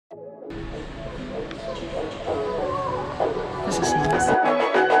This is nice. It's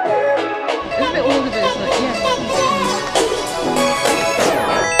a bit older, but it's like, yeah.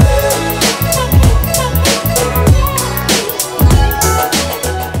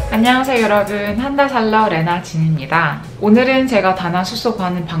 안녕하세요 여러분, 한달살러 레나 진입니다. 오늘은 제가 다낭 숙소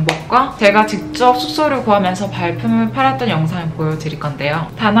구하는 방법과 제가 직접 숙소를 구하면서 발품을 팔았던 영상을 보여드릴 건데요.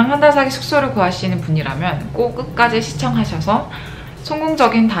 다낭 한달살기 숙소를 구하시는 분이라면 꼭 끝까지 시청하셔서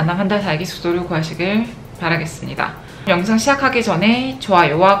성공적인 다낭 한달살기 숙소를 구하시길 바라겠습니다. 영상 시작하기 전에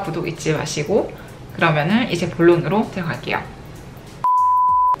좋아요와 구독 잊지 마시고, 그러면은 이제 본론으로 들어갈게요.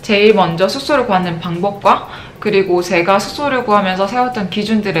 제일 먼저 숙소를 구하는 방법과 그리고 제가 숙소를 구하면서 세웠던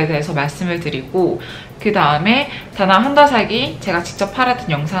기준들에 대해서 말씀을 드리고, 그 다음에 다낭 한 달 살기 제가 직접 팔았던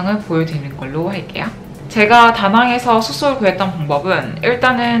영상을 보여드리는 걸로 할게요. 제가 다낭에서 숙소를 구했던 방법은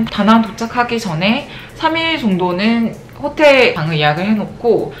일단은 다낭 도착하기 전에 3일 정도는 호텔 방을 예약을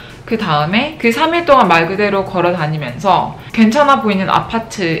해놓고, 그 다음에 그 3일 동안 말 그대로 걸어 다니면서 괜찮아 보이는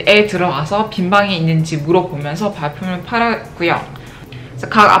아파트에 들어가서 빈 방이 있는지 물어보면서 발품을 팔았고요.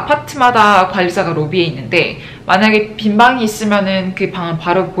 각 아파트마다 관리자가 로비에 있는데 만약에 빈 방이 있으면은 그 방을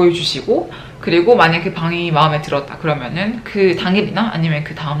바로 보여주시고, 그리고 만약에 그 방이 마음에 들었다 그러면은 그 당일이나 아니면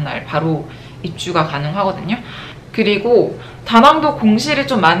그 다음날 바로 입주가 가능하거든요. 그리고 다낭도 공실이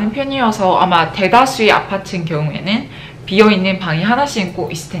좀 많은 편이어서 아마 대다수의 아파트인 경우에는 비어있는 방이 하나씩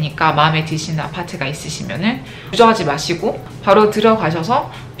꼭 있을 테니까 마음에 드시는 아파트가 있으시면은 주저하지 마시고 바로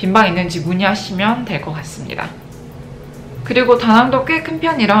들어가셔서 빈 방 있는지 문의하시면 될 것 같습니다. 그리고 다낭도 꽤 큰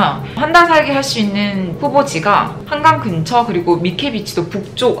편이라 한 달 살기 할 수 있는 후보지가 한강 근처, 그리고 미케비치도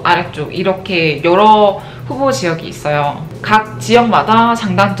북쪽, 아래쪽 이렇게 여러 후보 지역이 있어요. 각 지역마다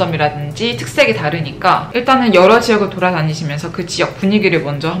장단점이라든지 특색이 다르니까 일단은 여러 지역을 돌아다니시면서 그 지역 분위기를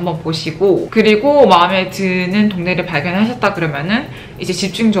먼저 한번 보시고, 그리고 마음에 드는 동네를 발견하셨다 그러면은 이제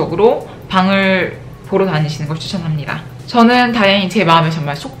집중적으로 방을 보러 다니시는 걸 추천합니다. 저는 다행히 제 마음에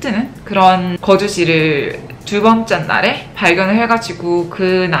정말 속 드는 그런 거주지를 두 번째 날에 발견을 해가지고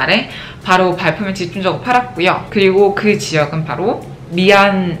그 날에 바로 발품을 집중적으로 팔았고요. 그리고 그 지역은 바로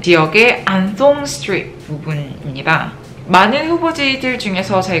미안 지역의 안송 스트리트 부분입니다. 많은 후보지들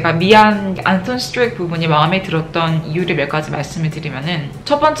중에서 제가 미안 안송 스트리트 부분이 마음에 들었던 이유를 몇 가지 말씀을 드리면은,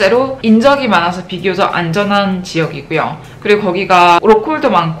 첫 번째로 인적이 많아서 비교적 안전한 지역이고요. 그리고 거기가 로컬도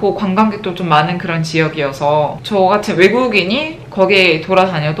많고 관광객도 좀 많은 그런 지역이어서 저 같은 외국인이 거기에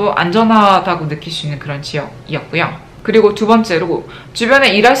돌아다녀도 안전하다고 느낄 수 있는 그런 지역이었고요. 그리고 두 번째로 주변에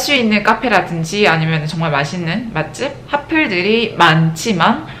일할 수 있는 카페라든지 아니면 정말 맛있는 맛집, 핫플들이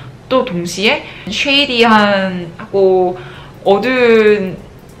많지만 또 동시에 쉐이디하고 어두운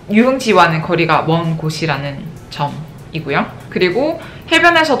유흥지와는 거리가 먼 곳이라는 점이고요. 그리고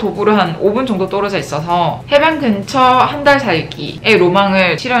해변에서 도보로 한 5분 정도 떨어져 있어서 해변 근처 한 달 살기의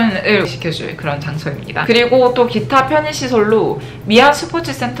로망을 실현을 시켜줄 그런 장소입니다. 그리고 또 기타 편의시설로 미안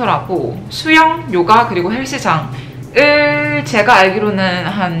스포츠 센터라고 수영, 요가, 그리고 헬스장을 제가 알기로는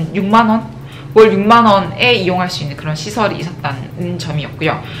한 6만원? 월 6만원에 이용할 수 있는 그런 시설이 있었다는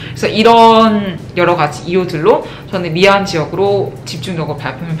점이었고요. 그래서 이런 여러 가지 이유들로 저는 미안 지역으로 집중적으로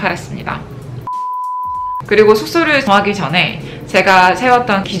발품을 팔았습니다. 그리고 숙소를 정하기 전에 제가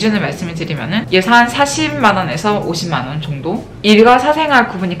세웠던 기준을 말씀을 드리면은 예산 40만원에서 50만원 정도, 일과 사생활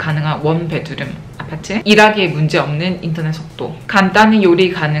구분이 가능한 원 베드룸 아파트, 일하기에 문제없는 인터넷 속도, 간단히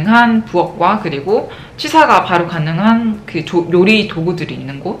요리 가능한 부엌과 그리고 취사가 바로 가능한 그 요리 도구들이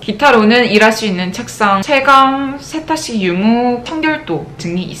있는 곳, 기타로는 일할 수 있는 책상, 채광, 세탁식 유무, 청결도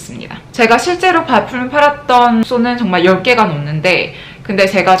등이 있습니다. 제가 실제로 발품을 팔았던 숙소는 정말 10개가 넘는데, 근데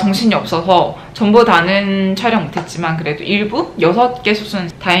제가 정신이 없어서 전부 다는 촬영 못했지만 그래도 일부 6개 숙소는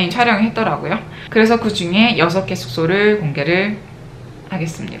다행히 촬영을 했더라고요. 그래서 그 중에 6개 숙소를 공개를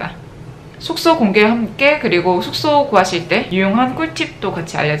하겠습니다. 숙소 공개와 함께 그리고 숙소 구하실 때 유용한 꿀팁도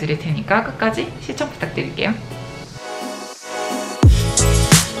같이 알려드릴 테니까 끝까지 시청 부탁드릴게요.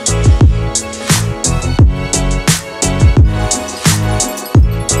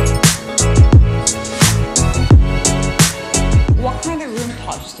 What kind of room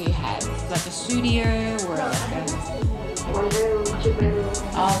types do you have? Like a studio or like a... One room, two bedroom.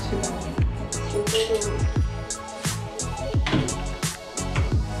 Oh, two bedroom. Two bedroom.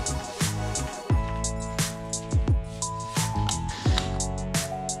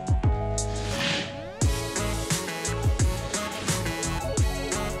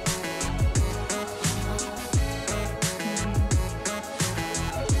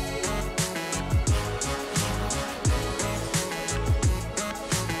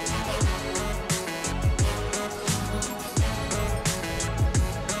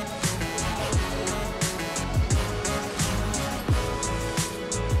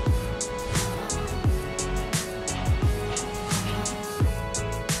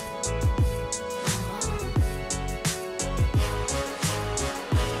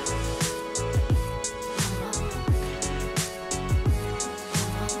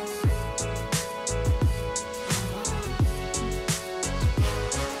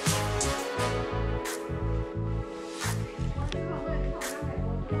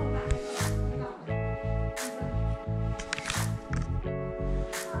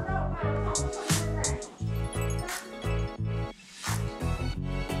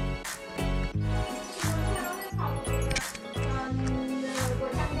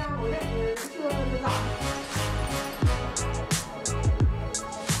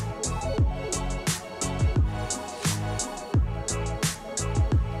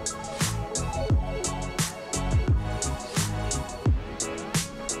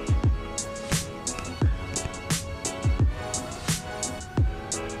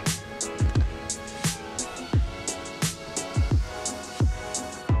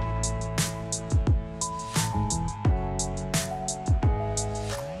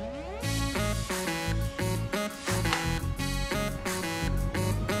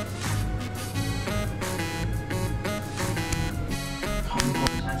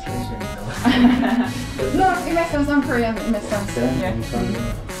 No, it makes sense on Korean. It makes sense. Yeah.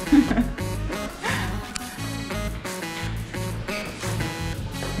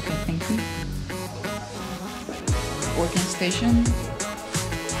 Okay, thank you. Working station.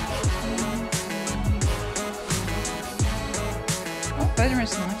 Oh, bedroom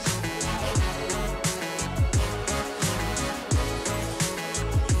is nice.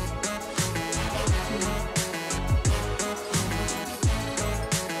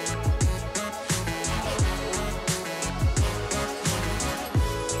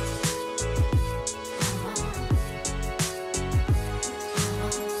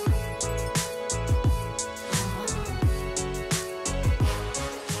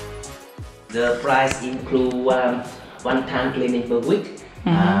 The price include one-time cleaning per week,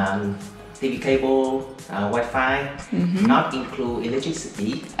 TV cable, Wi-Fi, not include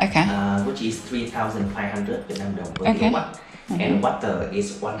electricity, Okay. which is 3,500 Vietnam dong per Okay. kilowatt, and water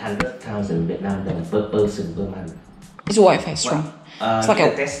is 100,000 Vietnam dong per person per month. Is Wi-Fi strong? It's like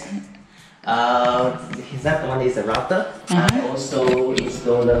a test. That one is a router, and also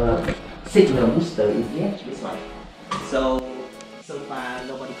install the signal booster in here, this one. So far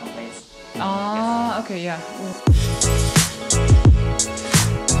nobody complains. Ah, okay, yeah.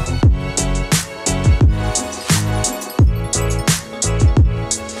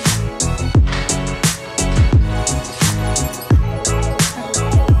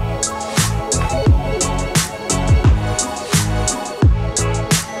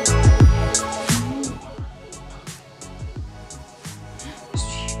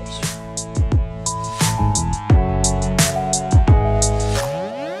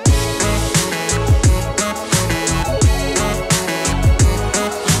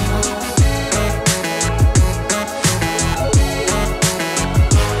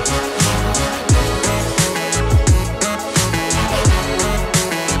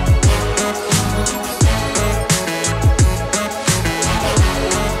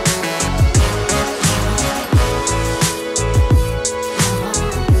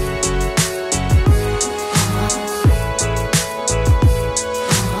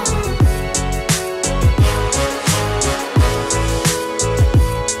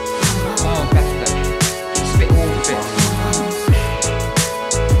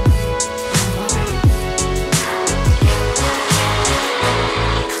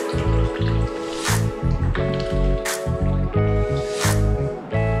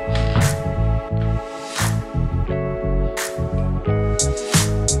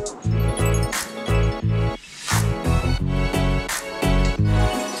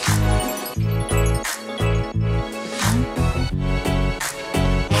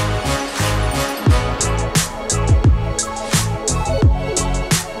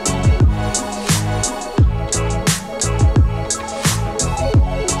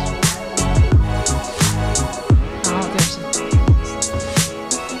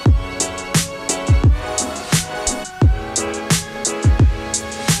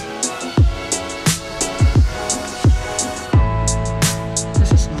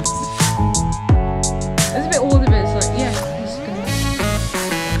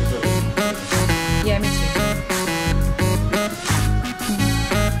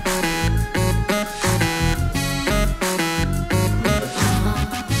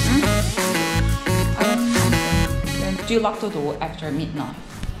 Do you lock the door after midnight?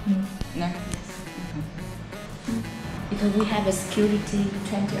 No? Because we have a security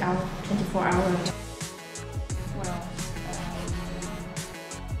 24 hours. Well,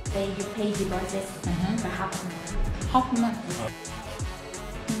 You pay deposit for half a month.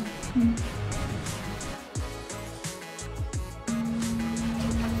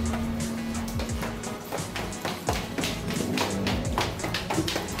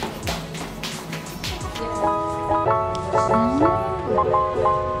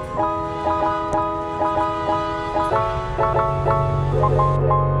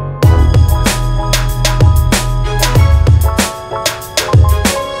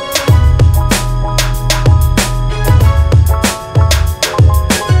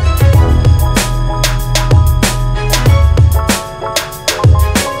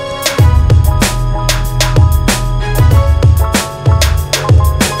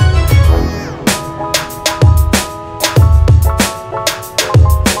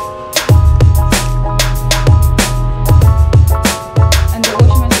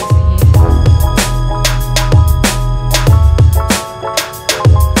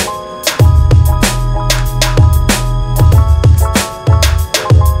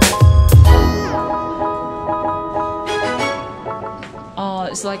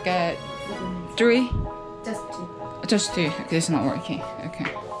 It's like a 3? Just 2. Just 2. Okay, it's not working. Okay.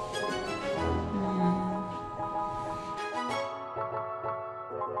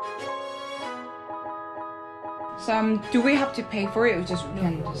 So do we have to pay for it or just we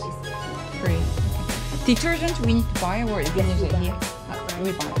can just free? Okay. Detergent we need to buy or we can use it here?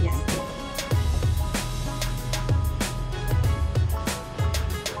 We buy it. Yes.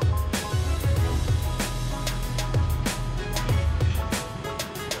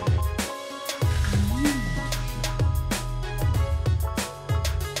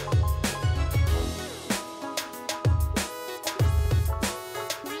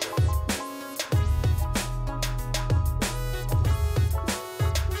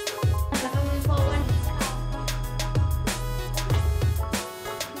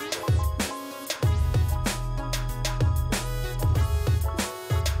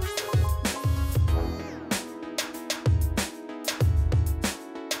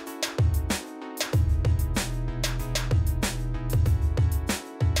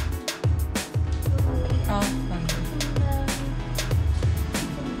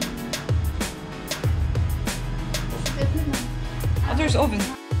 Oh, there's oven.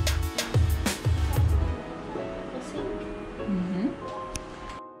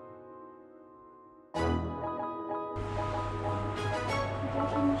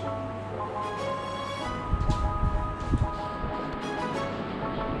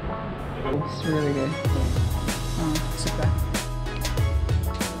 It's really good. Oh, super.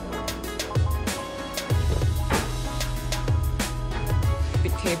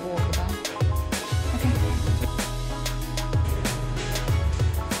 Big table over there. Okay.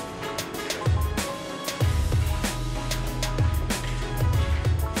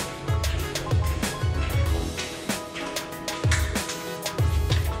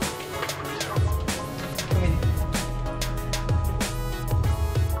 Come in.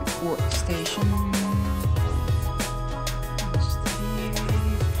 Workstation.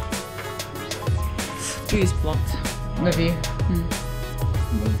 View is blocked. The view.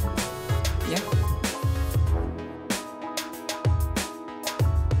 Yeah.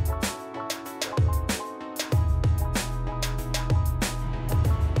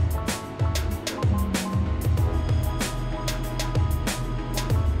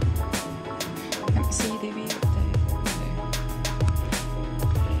 Let me see the view there.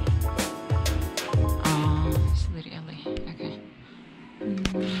 It's a little early. Okay.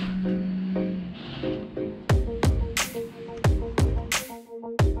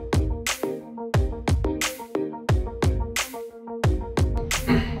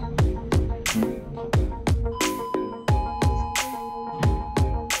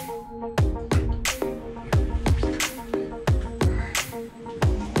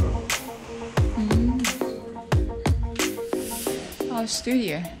 Oh,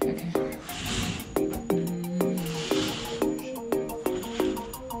 studio. Okay.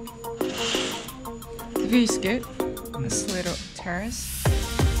 The view is good. This little terrace.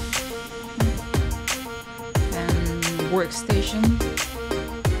 And workstation.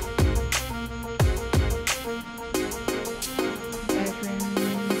 Bedroom.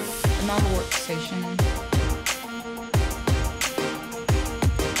 Another workstation.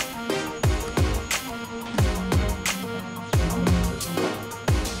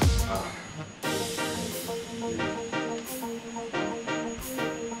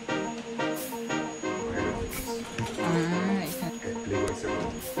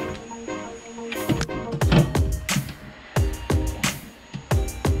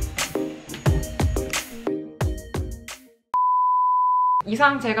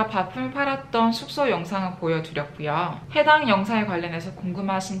 이상 제가 바품을 팔았던 숙소 영상을 보여드렸고요. 해당 영상에 관련해서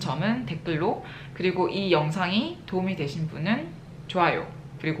궁금하신 점은 댓글로, 그리고 이 영상이 도움이 되신 분은 좋아요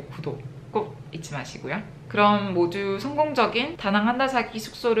그리고 구독 꼭 잊지 마시고요. 그럼 모두 성공적인 다낭 한 달 살기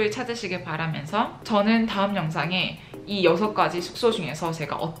숙소를 찾으시길 바라면서 저는 다음 영상에 이 6가지 숙소 중에서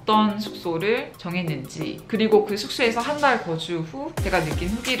제가 어떤 숙소를 정했는지, 그리고 그 숙소에서 한 달 거주 후 제가 느낀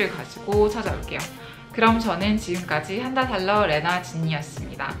후기를 가지고 찾아올게요. 그럼 저는 지금까지 한달살러 레나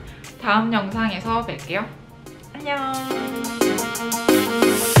진이었습니다. 다음 영상에서 뵐게요. 안녕.